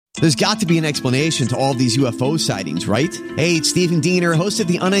There's got to be an explanation to all of these UFO sightings, right? Hey, it's Stephen Diener, host of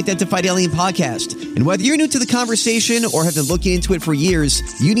the Unidentified Alien Podcast. And whether you're new to the conversation or have been looking into it for years,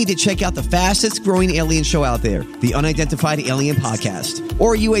 you need to check out the fastest growing alien show out there, the Unidentified Alien Podcast,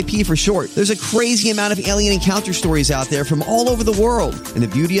 or UAP for short. There's a crazy amount of alien encounter stories out there from all over the world. And the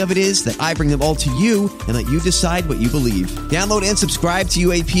beauty of it is that I bring them all to you and let you decide what you believe. Download and subscribe to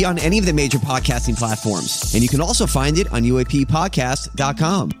UAP on any of the major podcasting platforms. And you can also find it on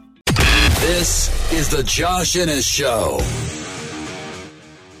UAPpodcast.com. This is the Josh Innes Show.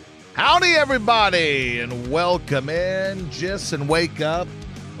 Howdy, everybody, and welcome in. JIS and wake up.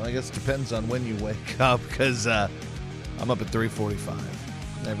 Well, I guess it depends on when you wake up, because I'm up at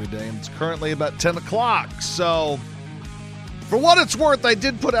 3:45 every day, and it's currently about 10 o'clock. So, for what it's worth, I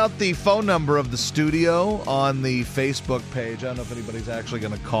did put out the phone number of the studio on the Facebook page. I don't know if anybody's actually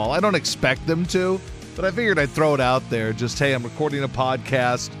going to call. I don't expect them to, but I figured I'd throw it out there. Just, hey, I'm recording a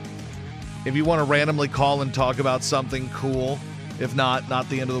podcast. If you want to randomly call and talk about something, cool. If not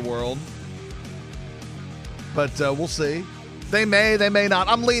the end of the world. But we'll see. They may not.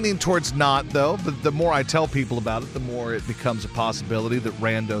 I'm leaning towards not, though. But the more I tell people about it, the more it becomes a possibility that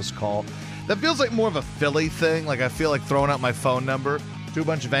randos call. That feels like more of a Philly thing. Like, I feel like throwing out my phone number to a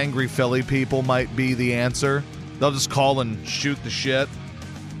bunch of angry Philly people might be the answer. They'll just call and shoot the shit.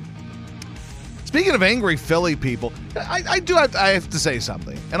 Speaking of angry Philly people, I have to say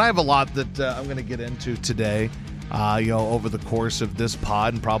something, and I have a lot that I'm going to get into today, over the course of this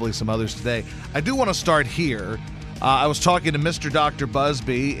pod and probably some others today. I do want to start here. I was talking to Mr. Dr.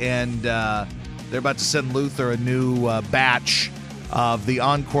 Busby, and they're about to send Luther a new batch of the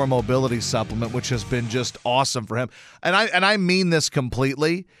Encore Mobility Supplement, which has been just awesome for him. And I mean this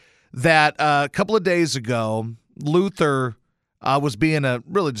completely, that a couple of days ago, Luther was being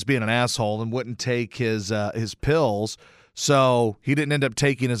an asshole and wouldn't take his pills, so he didn't end up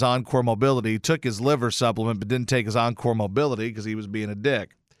taking his Encore Mobility. He took his liver supplement, but didn't take his Encore Mobility because he was being a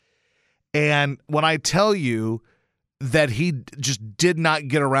dick. And when I tell you that he just did not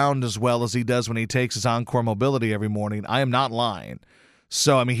get around as well as he does when he takes his Encore Mobility every morning, I am not lying.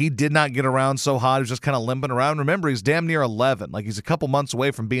 So, I mean, he did not get around so hot. He was just kind of limping around. Remember, he's damn near 11. Like, he's a couple months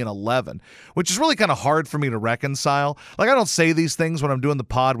away from being 11, which is really kind of hard for me to reconcile. Like, I don't say these things when I'm doing the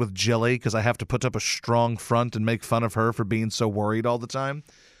pod with Jilly because I have to put up a strong front and make fun of her for being so worried all the time.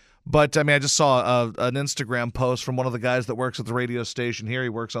 But, I mean, I just saw an Instagram post from one of the guys that works at the radio station here. He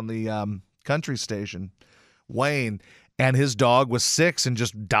works on the country station, Wayne. And his dog was 6 and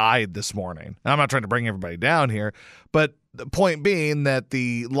just died this morning. Now, I'm not trying to bring everybody down here, but the point being that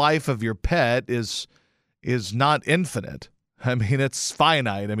the life of your pet is not infinite. I mean, it's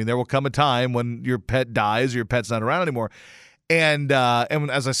finite. I mean, there will come a time when your pet dies or your pet's not around anymore. And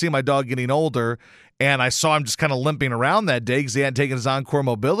as I see my dog getting older, and I saw him just kind of limping around that day because he hadn't taken his Encore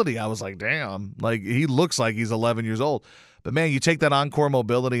Mobility, I was like, damn, like he looks like he's 11 years old. But, man, you take that Encore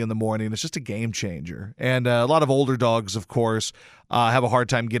Mobility in the morning, it's just a game changer. And a lot of older dogs, of course, have a hard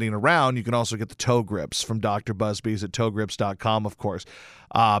time getting around. You can also get the toe grips from Dr. Busby's at towgrips.com, of course,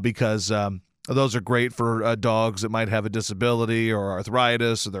 because those are great for dogs that might have a disability or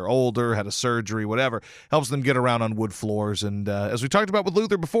arthritis, or they're older, had a surgery, whatever. Helps them get around on wood floors. And as we talked about with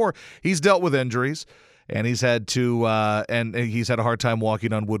Luther before, he's dealt with injuries. And he's had to, and he's had a hard time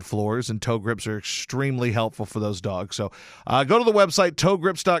walking on wood floors, and toe grips are extremely helpful for those dogs. So go to the website,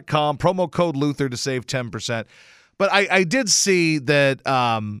 towgrips.com, promo code Luther to save 10%. But I did see that,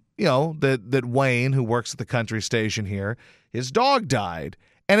 that Wayne, who works at the country station here, his dog died.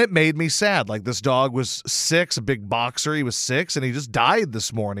 And it made me sad. Like, this dog was 6, a big boxer. He was 6, and he just died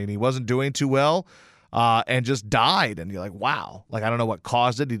this morning. He wasn't doing too well. And just died. And you're like, wow. Like, I don't know what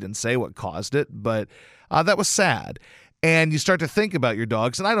caused it. He didn't say what caused it, but that was sad. And you start to think about your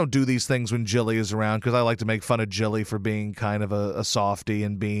dogs. And I don't do these things when Jilly is around because I like to make fun of Jilly for being kind of a softie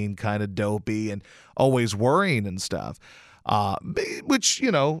and being kind of dopey and always worrying and stuff. Which,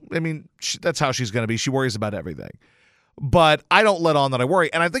 that's how she's going to be. She worries about everything. But I don't let on that I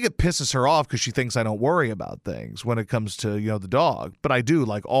worry. And I think it pisses her off because she thinks I don't worry about things when it comes to, the dog. But I do,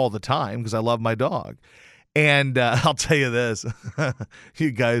 like, all the time because I love my dog. And I'll tell you this.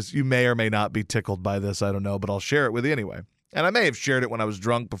 You guys, you may or may not be tickled by this. I don't know. But I'll share it with you anyway. And I may have shared it when I was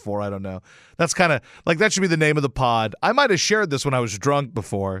drunk before. I don't know. That's kind of, like, that should be the name of the pod. I might have shared this when I was drunk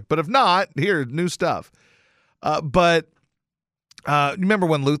before. But if not, here, new stuff. But remember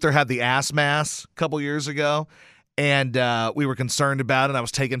when Luther had the ass mass a couple years ago? And we were concerned about it. I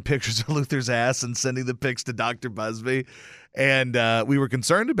was taking pictures of Luther's ass and sending the pics to Dr. Busby. And we were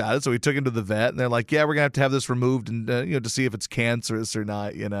concerned about it. So we took him to the vet. And they're like, yeah, we're going to have this removed and to see if it's cancerous or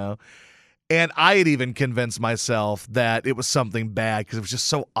not, And I had even convinced myself that it was something bad because it was just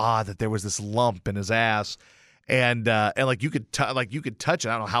so odd that there was this lump in his ass, and like you could touch it.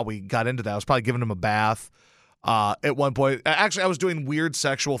 I don't know how we got into that. I was probably giving him a bath at one point. Actually, I was doing weird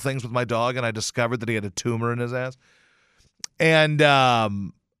sexual things with my dog, and I discovered that he had a tumor in his ass. And I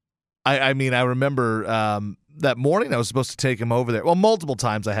remember that morning I was supposed to take him over there. Well, multiple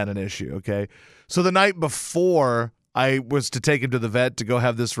times I had an issue. Okay, so the night before, I was to take him to the vet to go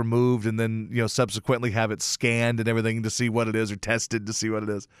have this removed and then, subsequently have it scanned and everything to see what it is, or tested to see what it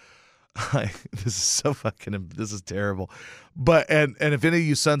is. This is terrible. But, and if any of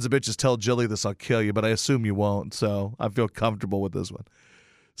you sons of bitches tell Jilly this, I'll kill you, but I assume you won't. So I feel comfortable with this one.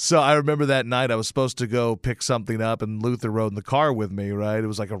 So I remember that night I was supposed to go pick something up, and Luther rode in the car with me, right? It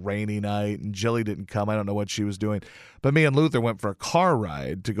was like a rainy night, and Jilly didn't come. I don't know what she was doing. But me and Luther went for a car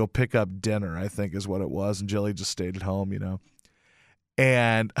ride to go pick up dinner, I think is what it was, and Jilly just stayed at home,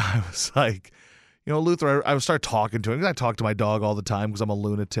 And I was like, Luther, I would start talking to him. I talk to my dog all the time because I'm a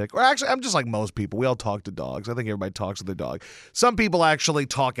lunatic. Or actually, I'm just like most people. We all talk to dogs. I think everybody talks to their dog. Some people actually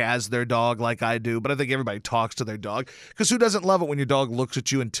talk as their dog like I do, but I think everybody talks to their dog. Because who doesn't love it when your dog looks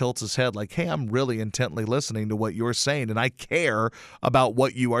at you and tilts his head like, hey, I'm really intently listening to what you're saying, and I care about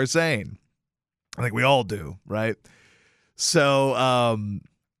what you are saying. I think we all do, right? So I'm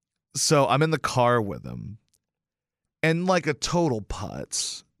in the car with him, and like a total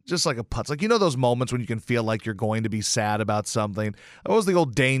putz. Just like a putz. Like, those moments when you can feel like you're going to be sad about something. That was the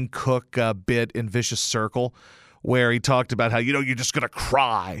old Dane Cook bit in Vicious Circle where he talked about how, you're just going to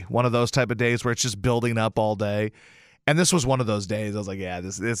cry. One of those type of days where it's just building up all day. And this was one of those days. I was like, yeah,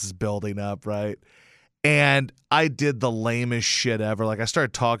 this is building up, right? And I did the lamest shit ever. Like, I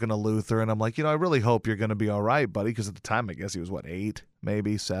started talking to Luther, and I'm like, I really hope you're going to be all right, buddy. Because at the time, I guess he was, 8?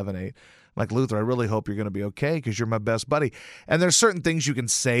 Maybe 7, 8. I'm like, Luther, I really hope you're going to be okay because you're my best buddy. And there's certain things you can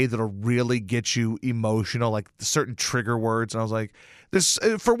say that'll really get you emotional, like certain trigger words. And I was like,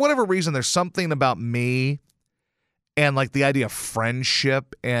 for whatever reason, there's something about me and like the idea of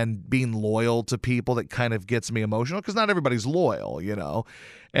friendship and being loyal to people that kind of gets me emotional because not everybody's loyal,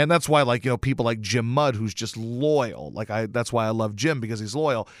 And that's why, people like Jim Mudd, who's just loyal. That's why I love Jim, because he's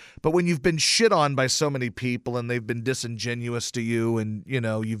loyal. But when you've been shit on by so many people and they've been disingenuous to you and,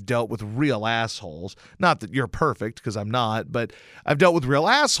 you've dealt with real assholes, not that you're perfect, because I'm not, but I've dealt with real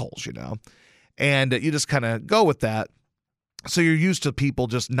assholes, and you just kind of go with that. So you're used to people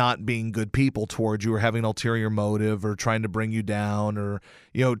just not being good people towards you or having ulterior motive or trying to bring you down or,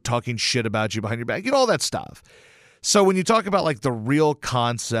 talking shit about you behind your back, all that stuff. So when you talk about like the real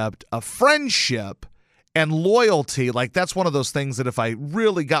concept of friendship and loyalty, like that's one of those things that if I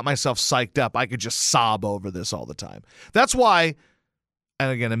really got myself psyched up, I could just sob over this all the time. That's why,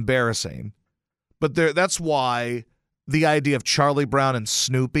 and again, embarrassing, but that's why the idea of Charlie Brown and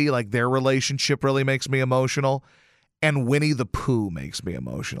Snoopy, like their relationship really makes me emotional. And Winnie the Pooh makes me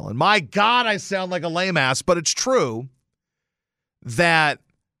emotional. And my God, I sound like a lame ass, but it's true that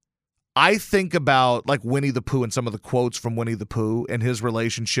I think about like Winnie the Pooh and some of the quotes from Winnie the Pooh and his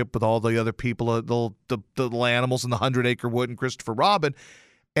relationship with all the other people, the little animals in the 100-Acre Wood and Christopher Robin.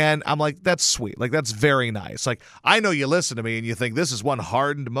 And I'm like, that's sweet. Like, that's very nice. Like, I know you listen to me and you think this is one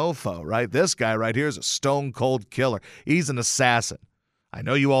hardened mofo, right? This guy right here is a stone cold killer. He's an assassin. I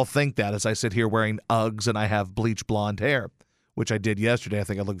know you all think that as I sit here wearing Uggs and I have bleach blonde hair, which I did yesterday. I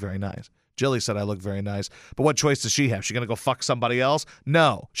think I look very nice. Jilly said I look very nice. But what choice does she have? She going to go fuck somebody else?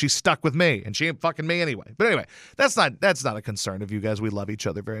 No. She's stuck with me, and she ain't fucking me anyway. But anyway, that's not a concern of you guys. We love each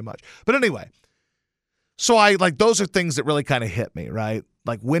other very much. But anyway, so I like those are things that really kind of hit me, right?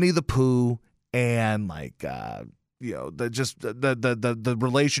 Like Winnie the Pooh and like the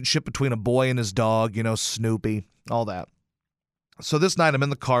relationship between a boy and his dog, Snoopy, all that. So this night I'm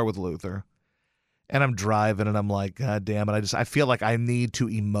in the car with Luther and I'm driving and I'm like, God damn it. I feel like I need to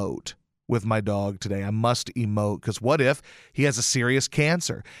emote with my dog today. I must emote because what if he has a serious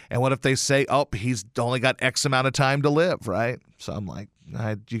cancer? And what if they say, oh, he's only got X amount of time to live, right? So I'm like,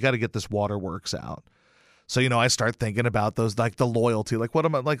 you got to get this waterworks out. So, I start thinking about those, like the loyalty, like what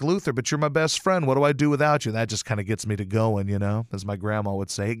am I, like Luther, but you're my best friend. What do I do without you? That just kind of gets me to going, as my grandma would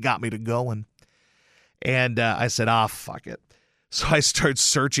say, it got me to going. And I said, fuck it. So I start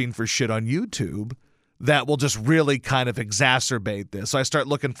searching for shit on YouTube that will just really kind of exacerbate this. So I start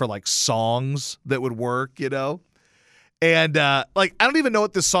looking for like songs that would work, And like I don't even know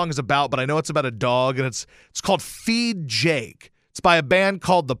what this song is about, but I know it's about a dog and it's called Feed Jake. It's by a band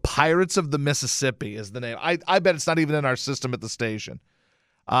called the Pirates of the Mississippi is the name. I bet it's not even in our system at the station.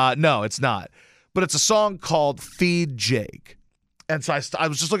 No, it's not. But it's a song called Feed Jake. And so I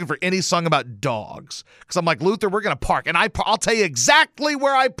was just looking for any song about dogs. Because I'm like, Luther, we're going to park. And I'll tell you exactly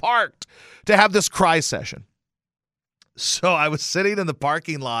where I parked to have this cry session. So I was sitting in the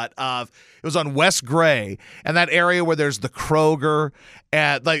parking lot it was on West Gray, and that area where there's the Kroger,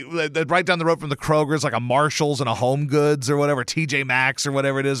 and like right down the road from the Kroger is like a Marshalls and a Home Goods or whatever, TJ Maxx or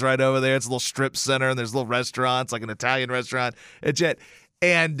whatever it is right over there. It's a little strip center, and there's little restaurants, like an Italian restaurant.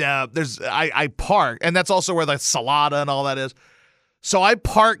 And I park, and that's also where the Salada and all that is. So I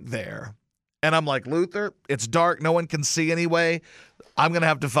parked there, and I'm like, Luther, it's dark, no one can see anyway. I'm going to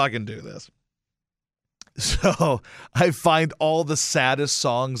have to fucking do this. So I find all the saddest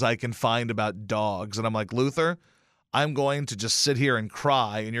songs I can find about dogs. And I'm like, Luther, I'm going to just sit here and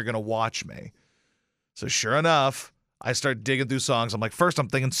cry, and you're going to watch me. So sure enough, I start digging through songs. I'm like, first I'm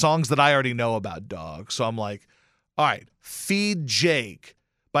thinking songs that I already know about dogs. So I'm like, all right, Feed Jake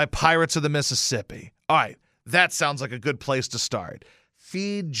by Pirates of the Mississippi. All right, that sounds like a good place to start.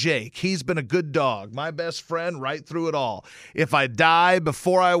 Feed Jake. He's been a good dog. My best friend right through it all. If I die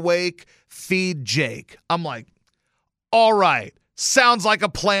before I wake, feed Jake. I'm like, all right. Sounds like a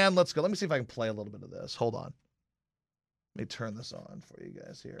plan. Let's go. Let me see if I can play a little bit of this. Hold on. Let me turn this on for you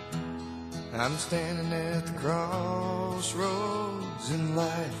guys here. I'm standing at the crossroads in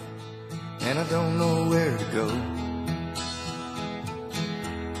life, and I don't know where to go.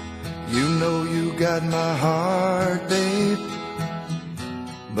 You know you got my heart, babe,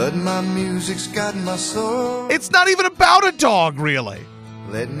 but my music's got my soul. It's not even about a dog, really.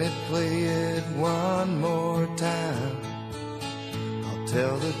 Let me play it one more time. I'll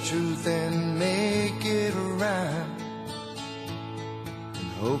tell the truth and make it right.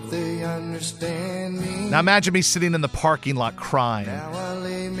 And hope they understand me. Now imagine me sitting in the parking lot crying. Now I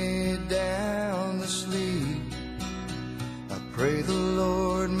lay me down to sleep. I pray the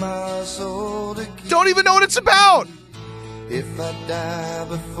Lord my soul to keep. Don't even know what it's about. If I die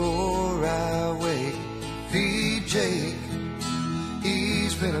before I wake, feed Jake.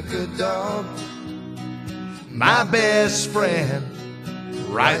 He's been a good dog. My best friend,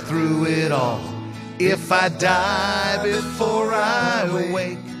 right through it all. If I die before I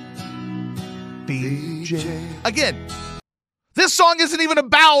wake, feed Jake. Again, this song isn't even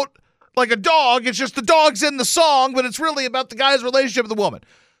about like a dog. It's just the dog's in the song, but it's really about the guy's relationship with the woman.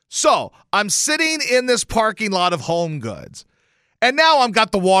 So I'm sitting in this parking lot of Home Goods, and now I've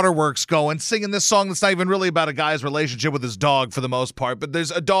got the waterworks going, singing this song that's not even really about a guy's relationship with his dog for the most part, but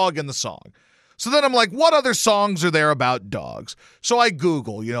there's a dog in the song. So then I'm like, what other songs are there about dogs? So I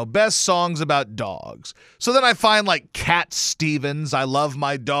Google, best songs about dogs. So then I find like Cat Stevens, I Love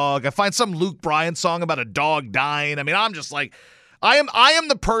My Dog. I find some Luke Bryan song about a dog dying. I mean, I'm just like, I am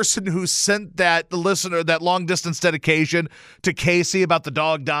the person who sent the listener that long distance dedication to Casey about the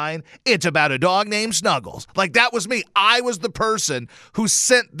dog dying. It's about a dog named Snuggles. Like, that was me. I was the person who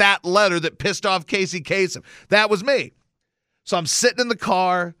sent that letter that pissed off Casey Kasem. That was me. So I'm sitting in the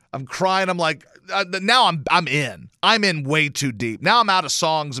car. I'm crying. I'm like, now I'm in. I'm in way too deep. Now I'm out of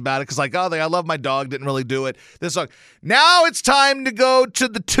songs about it because I Love My Dog didn't really do it. This song. Now it's time to go to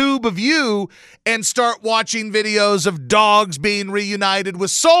the tube of you and start watching videos of dogs being reunited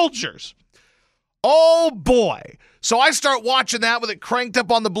with soldiers. Oh boy. So I start watching that with it cranked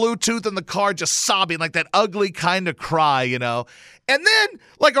up on the Bluetooth in the car, just sobbing like that ugly kind of cry, And then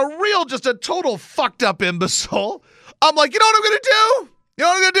like just a total fucked up imbecile, I'm like, you know what I'm going to do? You know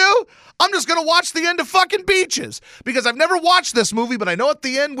what I'm going to do? I'm just going to watch the end of fucking Beaches because I've never watched this movie, but I know at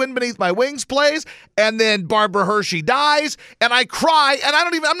the end Wind Beneath My Wings plays and then Barbara Hershey dies and I cry and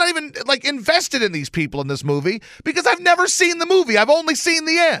I'm not even like invested in these people in this movie because I've never seen the movie. I've only seen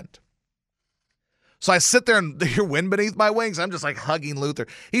the end. So I sit there and hear Wind Beneath My Wings. I'm just like hugging Luther.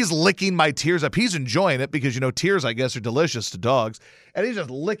 He's licking my tears up. He's enjoying it because, tears, I guess, are delicious to dogs. And he's just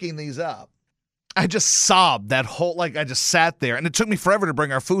licking these up. I just sobbed I just sat there, and it took me forever to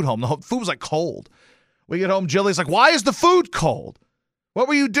bring our food home. The food was like cold. We get home, Jilly's like, why is the food cold? What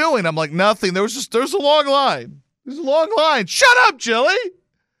were you doing? I'm like, nothing. There's a long line. There's a long line. Shut up, Jilly.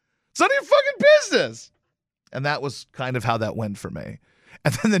 It's none of your fucking business. And that was kind of how that went for me.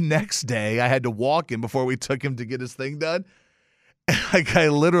 And then the next day, I had to walk him before we took him to get his thing done. And I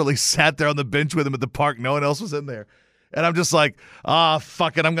literally sat there on the bench with him at the park. No one else was in there. And I'm just like,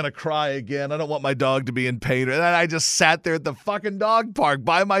 fuck it, I'm going to cry again. I don't want my dog to be in pain. And I just sat there at the fucking dog park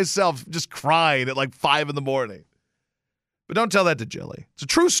by myself, just crying at like 5 a.m. But don't tell that to Jilly. It's a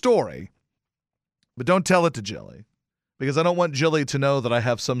true story, but don't tell it to Jilly because I don't want Jilly to know that I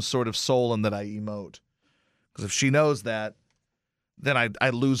have some sort of soul and that I emote. Because if she knows that, then I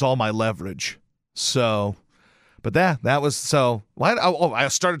lose all my leverage. So, But that was so. I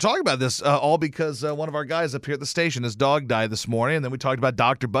started talking about this all because one of our guys up here at the station, his dog died this morning, and then we talked about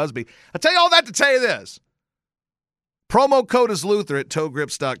Dr. Busby. I tell you all that to tell you this. Promo code is Luther at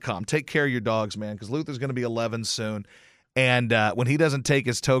towgrips.com. Take care of your dogs, man, because Luther's going to be 11 soon. And when he doesn't take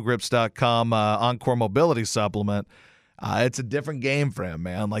his towgrips.com Encore Mobility supplement, it's a different game for him,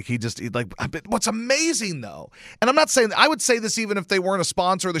 man. What's amazing, though, and I'm not saying, I would say this even if they weren't a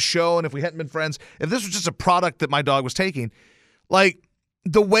sponsor of the show and if we hadn't been friends, if this was just a product that my dog was taking, like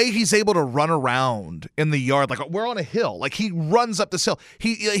the way he's able to run around in the yard, like we're on a hill, like he runs up this hill.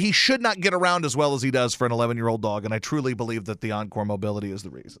 He should not get around as well as he does for an 11-year-old dog, and I truly believe that the Encore Mobility is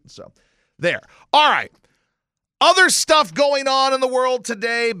the reason. So there. All right. Other stuff going on in the world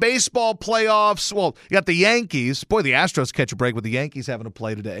today, baseball playoffs. Well, you got the Yankees. Boy, the Astros catch a break with the Yankees having to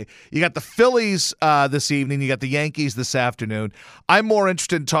play today. You got the Phillies this evening. You got the Yankees this afternoon. I'm more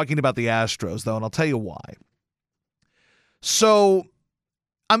interested in talking about the Astros, though, and I'll tell you why. So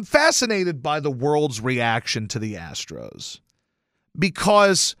I'm fascinated by the world's reaction to the Astros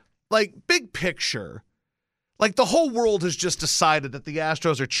because, like, big picture, like the whole world has just decided that the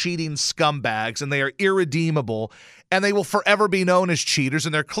Astros are cheating scumbags and they are irredeemable and they will forever be known as cheaters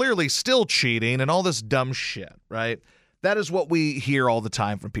and they're clearly still cheating and all this dumb shit, right? That is what we hear all the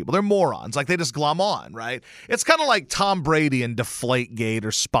time from people. They're morons. Like they just glom on, right? It's kind of like Tom Brady and Deflategate or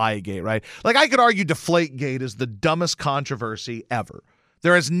Spygate, right? Like I could argue Deflategate is the dumbest controversy ever.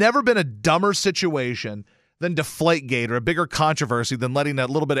 There has never been a dumber situation than Deflategate or a bigger controversy than letting a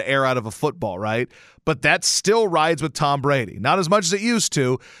little bit of air out of a football, right? But that still rides with Tom Brady. Not as much as it used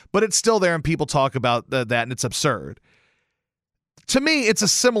to, but it's still there and people talk about that and it's absurd. To me, it's a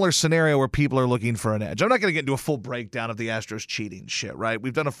similar scenario where people are looking for an edge. I'm not going to get into a full breakdown of the Astros cheating shit, right?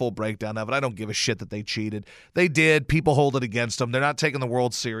 We've done a full breakdown of it. I don't give a shit that they cheated. They did. People hold it against them. They're not taking the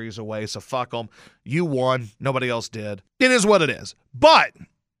World Series away, so fuck them. You won. Nobody else did. It is what it is. But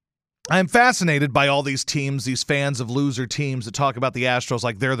I'm fascinated by all these teams, these fans of loser teams that talk about the Astros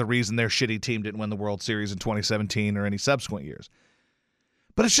like they're the reason their shitty team didn't win the World Series in 2017 or any subsequent years.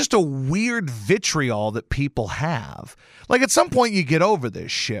 But it's just a weird vitriol that people have. Like at some point you get over this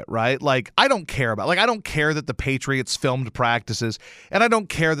shit, right? Like I don't care that the Patriots filmed practices, and I don't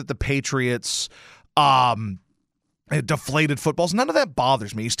care that the Patriots deflated footballs. None of that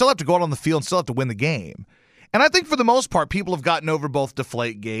bothers me. You still have to go out on the field and still have to win the game. And I think for the most part, people have gotten over both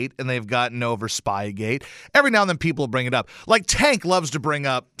Deflategate and they've gotten over Spygate. Every now and then people bring it up. Like Tank loves to bring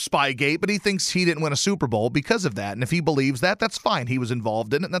up Spygate, but he thinks he didn't win a Super Bowl because of that. And if he believes that, that's fine. He was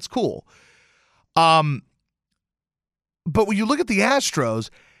involved in it, and that's cool. But when you look at the Astros,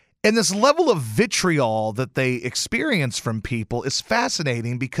 and this level of vitriol that they experience from people is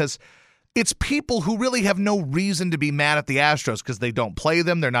fascinating because it's people who really have no reason to be mad at the Astros because they don't play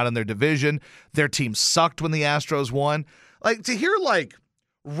them. They're not in their division. Their team sucked when the Astros won. Like to hear like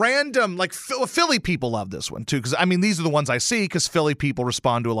random, like Philly people love this one too. Because I mean, these are the ones I see because Philly people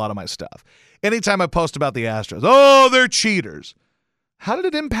respond to a lot of my stuff. Anytime I post about the Astros, oh, they're cheaters. How did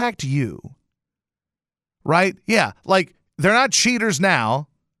it impact you? Right? Yeah. Like they're not cheaters now.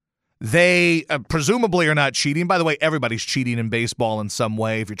 They presumably are not cheating. By the way, everybody's cheating in baseball in some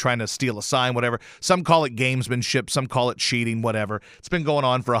way. If you're trying to steal a sign, whatever. Some call it gamesmanship. Some call it cheating, whatever. It's been going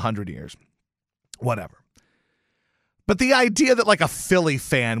on for 100 years. Whatever. But the idea that like a Philly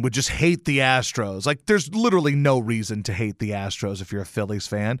fan would just hate the Astros, like there's literally no reason to hate the Astros if you're a Phillies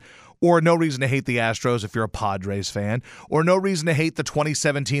fan, or no reason to hate the Astros if you're a Padres fan, or no reason to hate the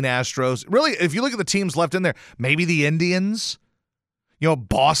 2017 Astros. Really, if you look at the teams left in there, maybe the Indians,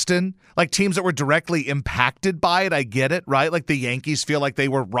 Boston, like teams that were directly impacted by it, I get it, right? Like the Yankees feel like they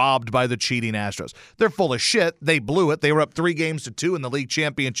were robbed by the cheating Astros. They're full of shit. They blew it. They were up 3-2 in the league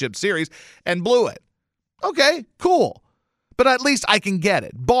championship series and blew it. Okay, cool. But at least I can get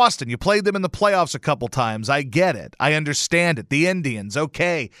it. Boston, you played them in the playoffs a couple times. I get it. I understand it. The Indians,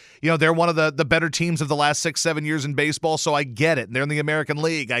 okay. They're one of the better teams of the last 6-7 years in baseball, so I get it. They're in the American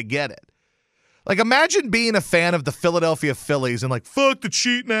League. I get it. Like, imagine being a fan of the Philadelphia Phillies and like, fuck the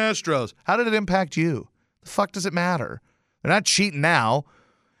cheating Astros. How did it impact you? The fuck does it matter? They're not cheating now.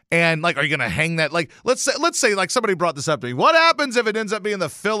 And like, are you going to hang that? Like, let's say like somebody brought this up to me. What happens if it ends up being the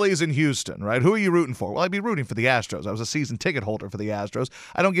Phillies in Houston, right? Who are you rooting for? Well, I'd be rooting for the Astros. I was a season ticket holder for the Astros.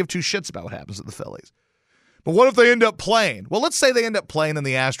 I don't give two shits about what happens to the Phillies. But what if they end up playing? Well, let's say they end up playing and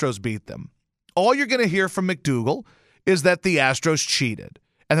the Astros beat them. All you're going to hear from McDougal is that the Astros cheated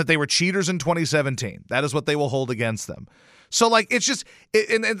and that they were cheaters in 2017. That is what they will hold against them. So, like, it's just,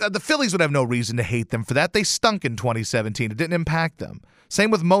 and the Phillies would have no reason to hate them for that. They stunk in 2017. It didn't impact them. Same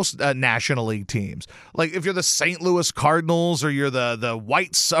with most National League teams. Like, if you're the St. Louis Cardinals or you're the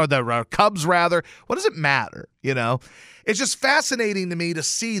Whites or the Cubs, rather, what does it matter? You know, it's just fascinating to me to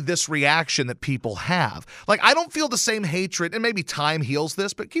see this reaction that people have. Like, I don't feel the same hatred, and maybe time heals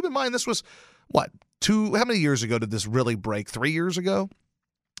this, but keep in mind, this was, how many years ago did this really break? 3 years ago?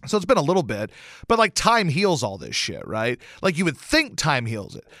 So it's been a little bit, but like time heals all this shit, right? Like you would think time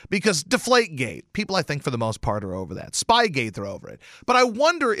heals it because Deflategate, people I think for the most part are over that. Spygate, they're over it. But I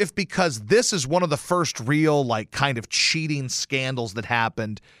wonder if because this is one of the first real like kind of cheating scandals that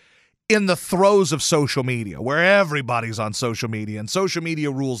happened in the throes of social media, where everybody's on social media and social media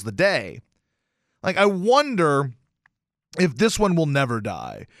rules the day. Like I wonder if this one will never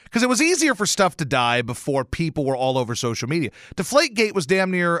die. Because it was easier for stuff to die before people were all over social media. Deflategate was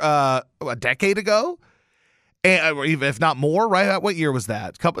damn near a decade ago, and, or even, if not more, right? What year was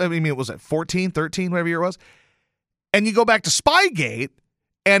that? It was 14, 13, whatever year it was? And you go back to Spygate,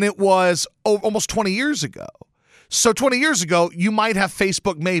 and it was almost 20 years ago. So 20 years ago, you might have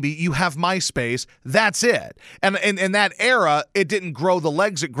Facebook, maybe. You have MySpace. That's it. And in that era, it didn't grow the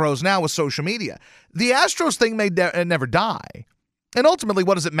legs it grows now with social media. The Astros thing may never die. And ultimately,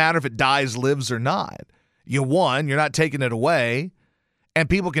 what does it matter if it dies, lives, or not? You won. You're not taking it away. And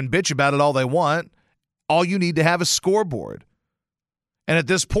people can bitch about it all they want. All you need to have is scoreboard. And at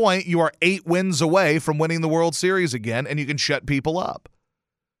this point, you are 8 wins away from winning the World Series again, and you can shut people up.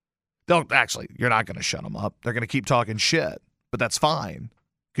 Actually, you're not going to shut them up. They're going to keep talking shit, but that's fine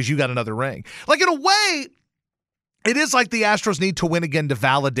because you got another ring. Like, in a way, it is like the Astros need to win again to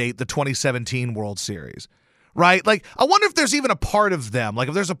validate the 2017 World Series, right? Like, I wonder if there's even a part of them, like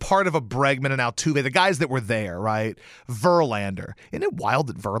if there's a part of a Bregman and Altuve, the guys that were there, right? Verlander. Isn't it wild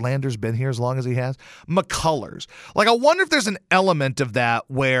that Verlander's been here as long as he has? McCullers. Like, I wonder if there's an element of that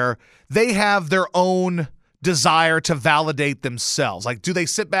where they have their own desire to validate themselves. Like, do they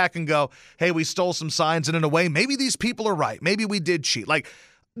sit back and go, hey, we stole some signs, and in a way, maybe these people are right. Maybe we did cheat. Like,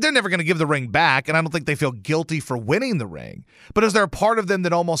 they're never going to give the ring back, and I don't think they feel guilty for winning the ring. But is there a part of them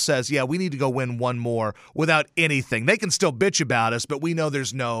that almost says, yeah, we need to go win one more without anything? They can still bitch about us, but we know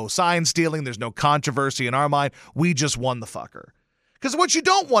there's no sign stealing, there's no controversy in our mind. We just won the fucker. Because what you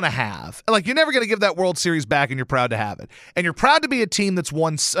don't want to have, like you're never going to give that World Series back and you're proud to have it. And you're proud to be a team that's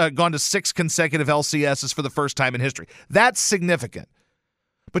gone to 6 consecutive LCSs for the first time in history. That's significant.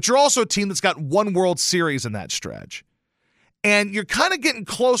 But you're also a team that's got 1 World Series in that stretch. And you're kind of getting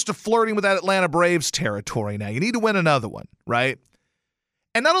close to flirting with that Atlanta Braves territory now. You need to win another one, right?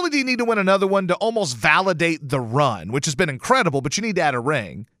 And not only do you need to win another one to almost validate the run, which has been incredible, but you need to add a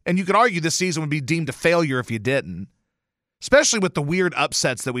ring. And you could argue this season would be deemed a failure if you didn't. Especially with the weird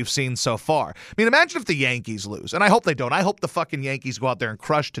upsets that we've seen so far. I mean, imagine if the Yankees lose. And I hope they don't. I hope the fucking Yankees go out there and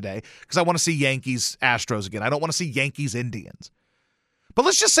crush today because I want to see Yankees-Astros again. I don't want to see Yankees-Indians. But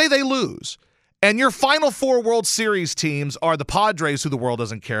let's just say they lose. And your final 4 World Series teams are the Padres, who the world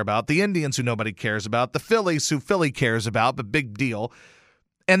doesn't care about, the Indians, who nobody cares about, the Phillies, who Philly cares about, but big deal.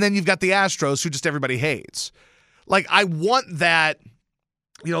 And then you've got the Astros, who just everybody hates. Like, I want that,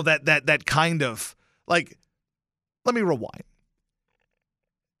 you know, that kind of, like, let me rewind.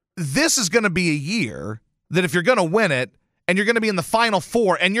 This is going to be a year that if you're going to win it and you're going to be in the Final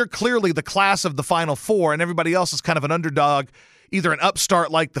Four and you're clearly the class of the Final Four and everybody else is kind of an underdog, either an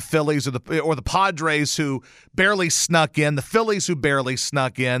upstart like the Phillies or the Padres who barely snuck in, the Phillies who barely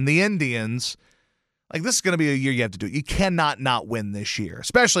snuck in, the Indians, like this is going to be a year you have to do it. You cannot not win this year,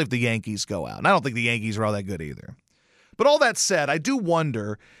 especially if the Yankees go out. And I don't think the Yankees are all that good either. But all that said, I do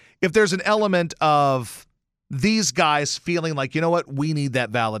wonder if there's an element of these guys feeling like, you know what, we need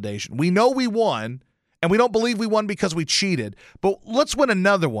that validation. We know we won, and we don't believe we won because we cheated, but let's win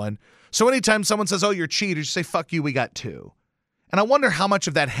another one. So anytime someone says, oh, you're cheaters, you say, fuck you, we got 2. And I wonder how much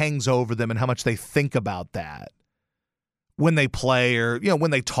of that hangs over them and how much they think about that when they play or, you know,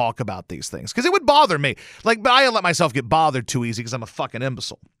 when they talk about these things. Because it would bother me. Like, but I let myself get bothered too easy because I'm a fucking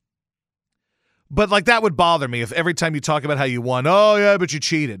imbecile. But, like, that would bother me if every time you talk about how you won, oh, yeah, but you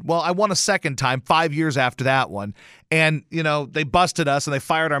cheated. Well, I won a second time 5 years after that one. And, you know, they busted us and they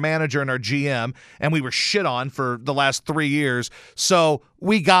fired our manager and our GM, and we were shit on for the last 3 years. So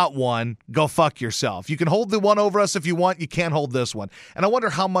we got one. Go fuck yourself. You can hold the one over us if you want. You can't hold this one. And I wonder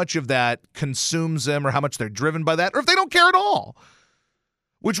how much of that consumes them or how much they're driven by that, or if they don't care at all,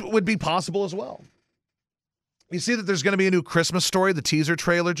 which would be possible as well. You see that there's going to be a new Christmas Story. The teaser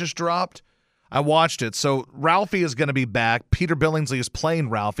trailer just dropped. I watched it. So Ralphie is going to be back. Peter Billingsley is playing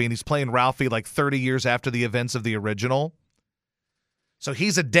Ralphie, and he's playing Ralphie like 30 years after the events of the original. So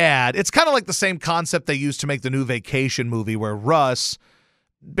he's a dad. It's kind of like the same concept they used to make the new Vacation movie where Russ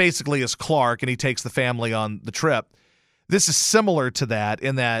basically is Clark and he takes the family on the trip. This is similar to that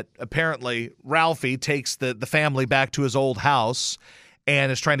in that apparently Ralphie takes the family back to his old house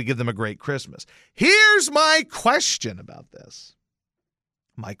and is trying to give them a great Christmas. Here's my question about this.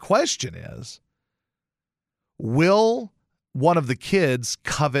 My question is, will one of the kids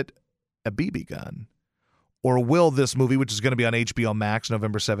covet a BB gun? Or will this movie, which is going to be on HBO Max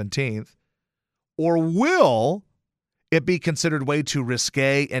November 17th, or will it be considered way too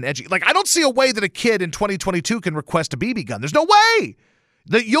risque and edgy? Like, I don't see a way that a kid in 2022 can request a BB gun. There's no way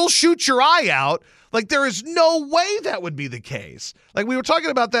that you'll shoot your eye out. Like, there is no way that would be the case. Like, we were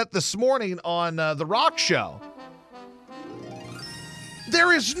talking about that this morning on The Rock Show.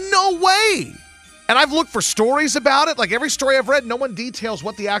 There is no way. And I've looked for stories about it. Like every story I've read, no one details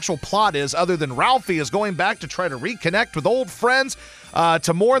what the actual plot is other than Ralphie is going back to try to reconnect with old friends,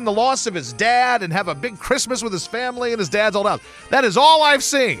 to mourn the loss of his dad and have a big Christmas with his family in his dad's old house. That is all I've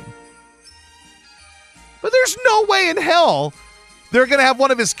seen. But there's no way in hell they're going to have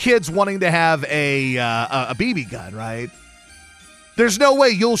one of his kids wanting to have a BB gun, right? There's no way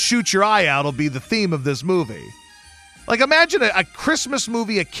you'll shoot your eye out will be the theme of this movie. Like, imagine a Christmas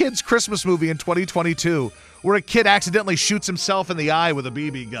movie, a kid's Christmas movie in 2022, where a kid accidentally shoots himself in the eye with a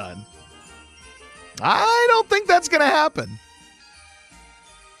BB gun. I don't think that's going to happen.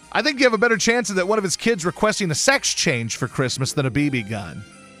 I think you have a better chance of that one of his kids requesting a sex change for Christmas than a BB gun.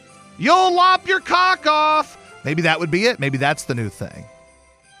 You'll lop your cock off. Maybe that would be it. Maybe that's the new thing.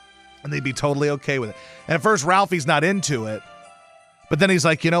 And they'd be totally okay with it. And at first, Ralphie's not into it. But then he's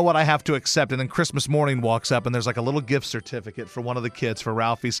like, you know what, I have to accept. And then Christmas morning walks up and there's like a little gift certificate for one of the kids, for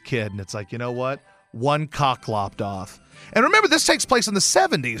Ralphie's kid. And it's like, you know what? One cock lopped off. And remember, this takes place in the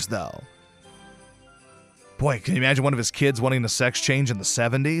 70s, though. Boy, can you imagine one of his kids wanting a sex change in the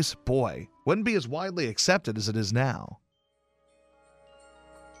 70s? Boy, wouldn't be as widely accepted as it is now.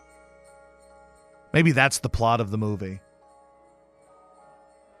 Maybe that's the plot of the movie.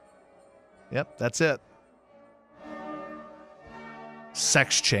 Yep, that's it.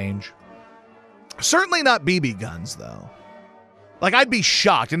 Sex change. Certainly not BB guns, though. Like, I'd be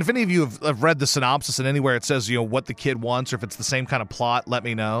shocked. And if any of you have read the synopsis and anywhere it says, you know, what the kid wants or if it's the same kind of plot, let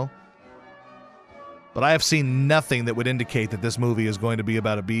me know. But I have seen nothing that would indicate that this movie is going to be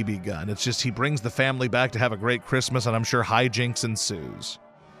about a BB gun. It's just he brings the family back to have a great Christmas, and I'm sure hijinks ensues.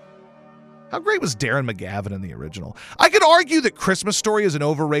 How great was Darren McGavin in the original? I could argue that Christmas Story is an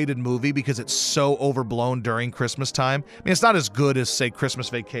overrated movie because it's so overblown during Christmas time. I mean, it's not as good as, say, Christmas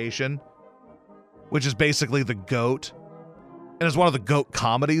Vacation, which is basically the GOAT, and is one of the GOAT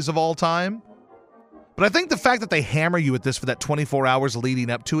comedies of all time. But I think the fact that they hammer you at this for that 24 hours leading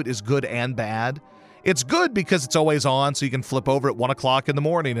up to it is good and bad. It's good because it's always on, so you can flip over at 1 o'clock in the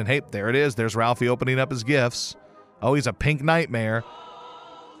morning, and hey, there it is. There's Ralphie opening up his gifts. Oh, he's a pink nightmare.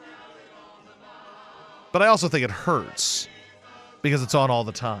 But I also think it hurts because it's on all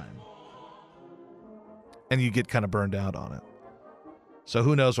the time. And you get kind of burned out on it. So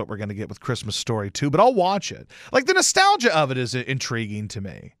who knows what we're going to get with Christmas Story 2, but I'll watch it. Like, the nostalgia of it is intriguing to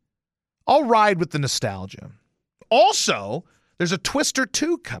me. I'll ride with the nostalgia. Also, there's a Twister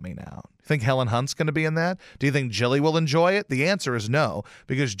 2 coming out. You think Helen Hunt's going to be in that? Do you think Jilly will enjoy it? The answer is no,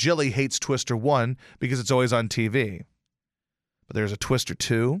 because Jilly hates Twister 1 because it's always on TV. But there's a Twister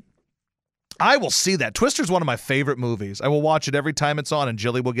 2. I will see that. Twister's one of my favorite movies. I will watch it every time it's on, and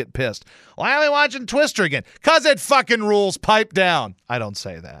Jilly will get pissed. Why are we watching Twister again? 'Cause it fucking rules. Pipe down. I don't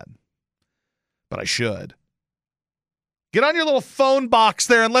say that. But I should. Get on your little phone box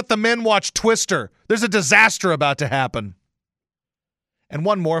there and let the men watch Twister. There's a disaster about to happen. And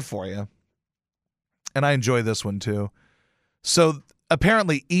one more for you. And I enjoy this one too. So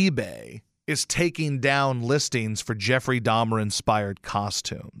apparently eBay is taking down listings for Jeffrey Dahmer-inspired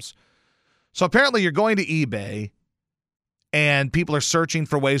costumes. So apparently you're going to eBay and people are searching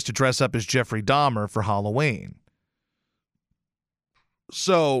for ways to dress up as Jeffrey Dahmer for Halloween.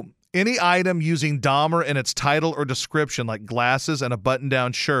 So any item using Dahmer in its title or description, like glasses and a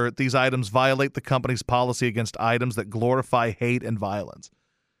button-down shirt, these items violate the company's policy against items that glorify hate and violence.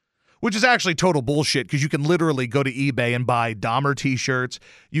 Which is actually total bullshit, because you can literally go to eBay and buy Dahmer t-shirts.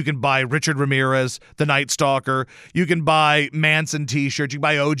 You can buy Richard Ramirez, the Night Stalker. You can buy Manson t-shirts. You can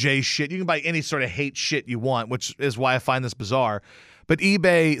buy OJ shit. You can buy any sort of hate shit you want, which is why I find this bizarre. But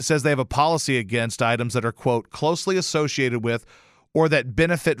eBay says they have a policy against items that are, quote, closely associated with or that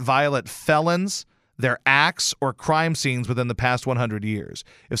benefit violent felons, their acts, or crime scenes within the past 100 years.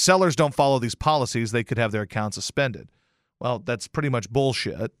 If sellers don't follow these policies, they could have their account suspended. Well, that's pretty much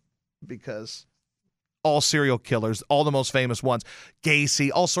bullshit. Because All serial killers, all the most famous ones. Gacy,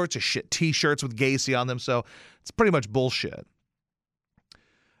 all sorts of shit. T-shirts with Gacy on them. So it's pretty much bullshit.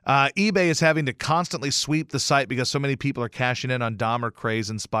 eBay is having to constantly sweep the site because so many people are cashing in on Dahmer craze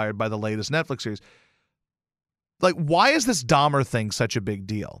inspired by the latest Netflix series. Like, why is this Dahmer thing such a big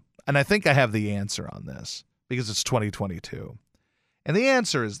deal? And I think I have the answer on this because it's 2022. And the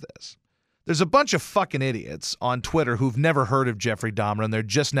answer is this. There's a bunch of fucking idiots on Twitter who've never heard of Jeffrey Dahmer, and they're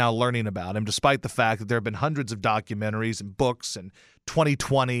just now learning about him, despite the fact that there have been hundreds of documentaries and books and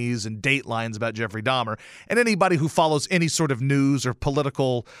 2020s and datelines about Jeffrey Dahmer. And anybody who follows any sort of news or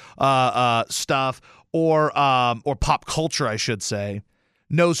political stuff or pop culture, I should say,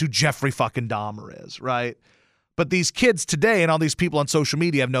 knows who Jeffrey fucking Dahmer is, right? But these kids today and all these people on social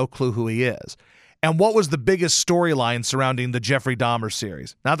media have no clue who he is. And what was the biggest storyline surrounding the Jeffrey Dahmer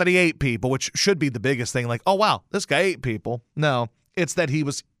series? Not that he ate people, which should be the biggest thing, like, oh, wow, this guy ate people. No, it's that he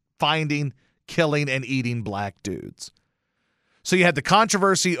was finding, killing, and eating black dudes. So you had the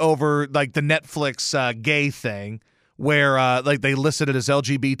controversy over, like, the Netflix gay thing, where like they listed it as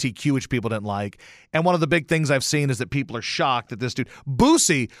LGBTQ, which people didn't like. And one of the big things I've seen is that people are shocked that this dude,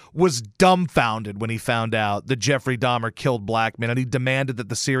 Boosie, was dumbfounded when he found out that Jeffrey Dahmer killed black men, and he demanded that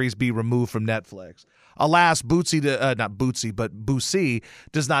the series be removed from Netflix. Alas, Boosie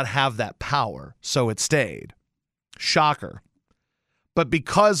does not have that power, so it stayed. Shocker. But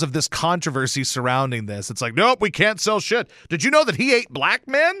because of this controversy surrounding this, it's like, nope, we can't sell shit. Did you know that he ate black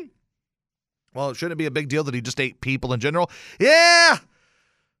men? Well, shouldn't it be a big deal that he just ate people in general? Yeah,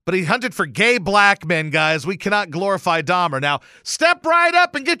 but he hunted for gay black men, guys. We cannot glorify Dahmer. Now, step right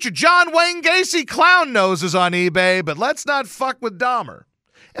up and get your John Wayne Gacy clown noses on eBay, but let's not fuck with Dahmer.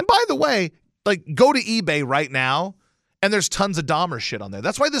 And by the way, like, go to eBay right now, and there's tons of Dahmer shit on there.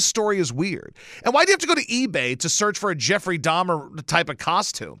 That's why this story is weird. And why do you have to go to eBay to search for a Jeffrey Dahmer type of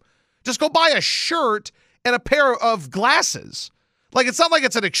costume? Just go buy a shirt and a pair of glasses. Like, it's not like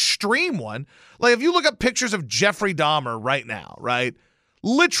it's an extreme one. Like, if you look up pictures of Jeffrey Dahmer right now, right?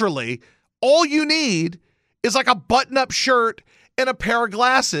 Literally, all you need is like a button-up shirt and a pair of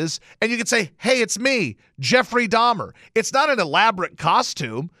glasses, and you can say, hey, it's me, Jeffrey Dahmer. It's not an elaborate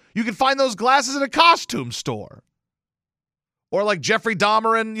costume. You can find those glasses in a costume store. Or like Jeffrey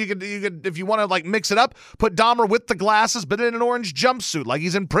Dahmer, and you could, if you want to like mix it up, put Dahmer with the glasses, but in an orange jumpsuit like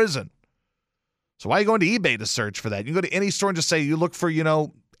he's in prison. So why are you going to eBay to search for that? You can go to any store and just say you look for,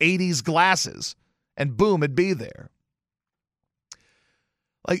 80s glasses, and boom, it'd be there.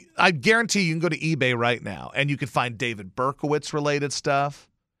 Like, I guarantee you can go to eBay right now, and you can find David Berkowitz-related stuff.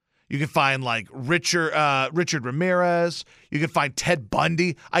 You can find, like, Richard Ramirez. You can find Ted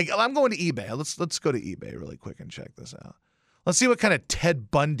Bundy. I'm going to eBay. Let's go to eBay really quick and check this out. Let's see what kind of Ted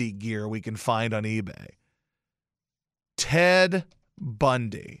Bundy gear we can find on eBay. Ted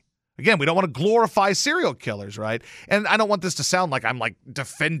Bundy. Again, we don't want to glorify serial killers, right? And I don't want this to sound like I'm like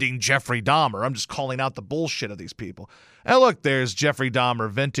defending Jeffrey Dahmer. I'm just calling out the bullshit of these people. And look, there's Jeffrey Dahmer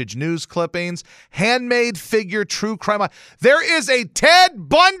vintage news clippings, handmade figure, true crime. There is a Ted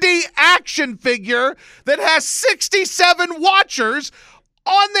Bundy action figure that has 67 watchers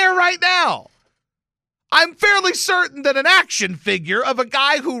on there right now. I'm fairly certain that an action figure of a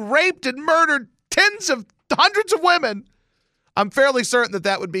guy who raped and murdered hundreds of women, I'm fairly certain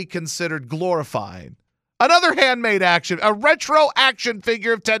that would be considered glorifying. Another handmade a retro action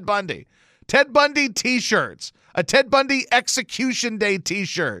figure of Ted Bundy. Ted Bundy t-shirts. A Ted Bundy Execution Day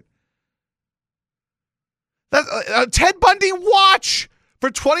t-shirt. A Ted Bundy watch for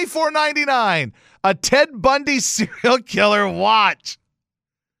 $24.99. A Ted Bundy serial killer watch.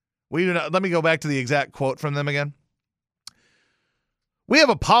 Let me go back to the exact quote from them again. We have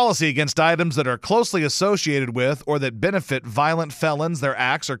a policy against items that are closely associated with or that benefit violent felons, their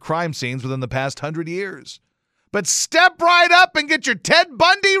acts, or crime scenes within the past 100 years. But step right up and get your Ted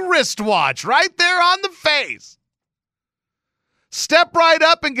Bundy wristwatch right there on the face. Step right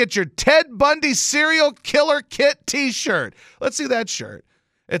up and get your Ted Bundy Serial Killer Kit t-shirt. Let's see that shirt.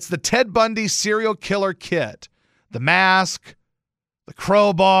 It's the Ted Bundy Serial Killer Kit. The mask, the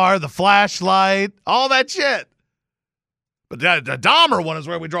crowbar, the flashlight, all that shit. But the Dahmer one is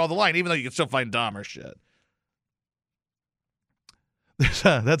where we draw the line, even though you can still find Dahmer shit.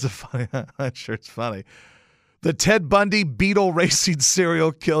 That's a funny. That shirt's funny. The Ted Bundy Beetle Racing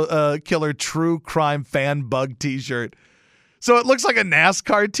Serial Killer True Crime Fan Bug t-shirt. So it looks like a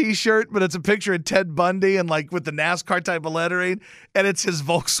NASCAR t-shirt, but it's a picture of Ted Bundy and like with the NASCAR type of lettering, and it's his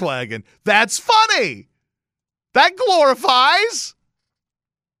Volkswagen. That's funny. That glorifies.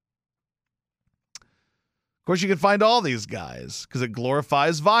 Of course, you can find all these guys because it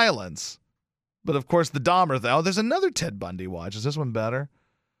glorifies violence. But of course, the Dahmer, there's another Ted Bundy watch. Is this one better?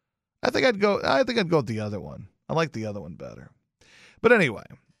 I think I'd go with the other one. I like the other one better. But anyway,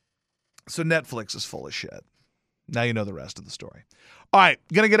 so Netflix is full of shit. Now you know the rest of the story. All right,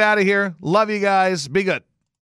 gonna get out of here. Love you guys. Be good.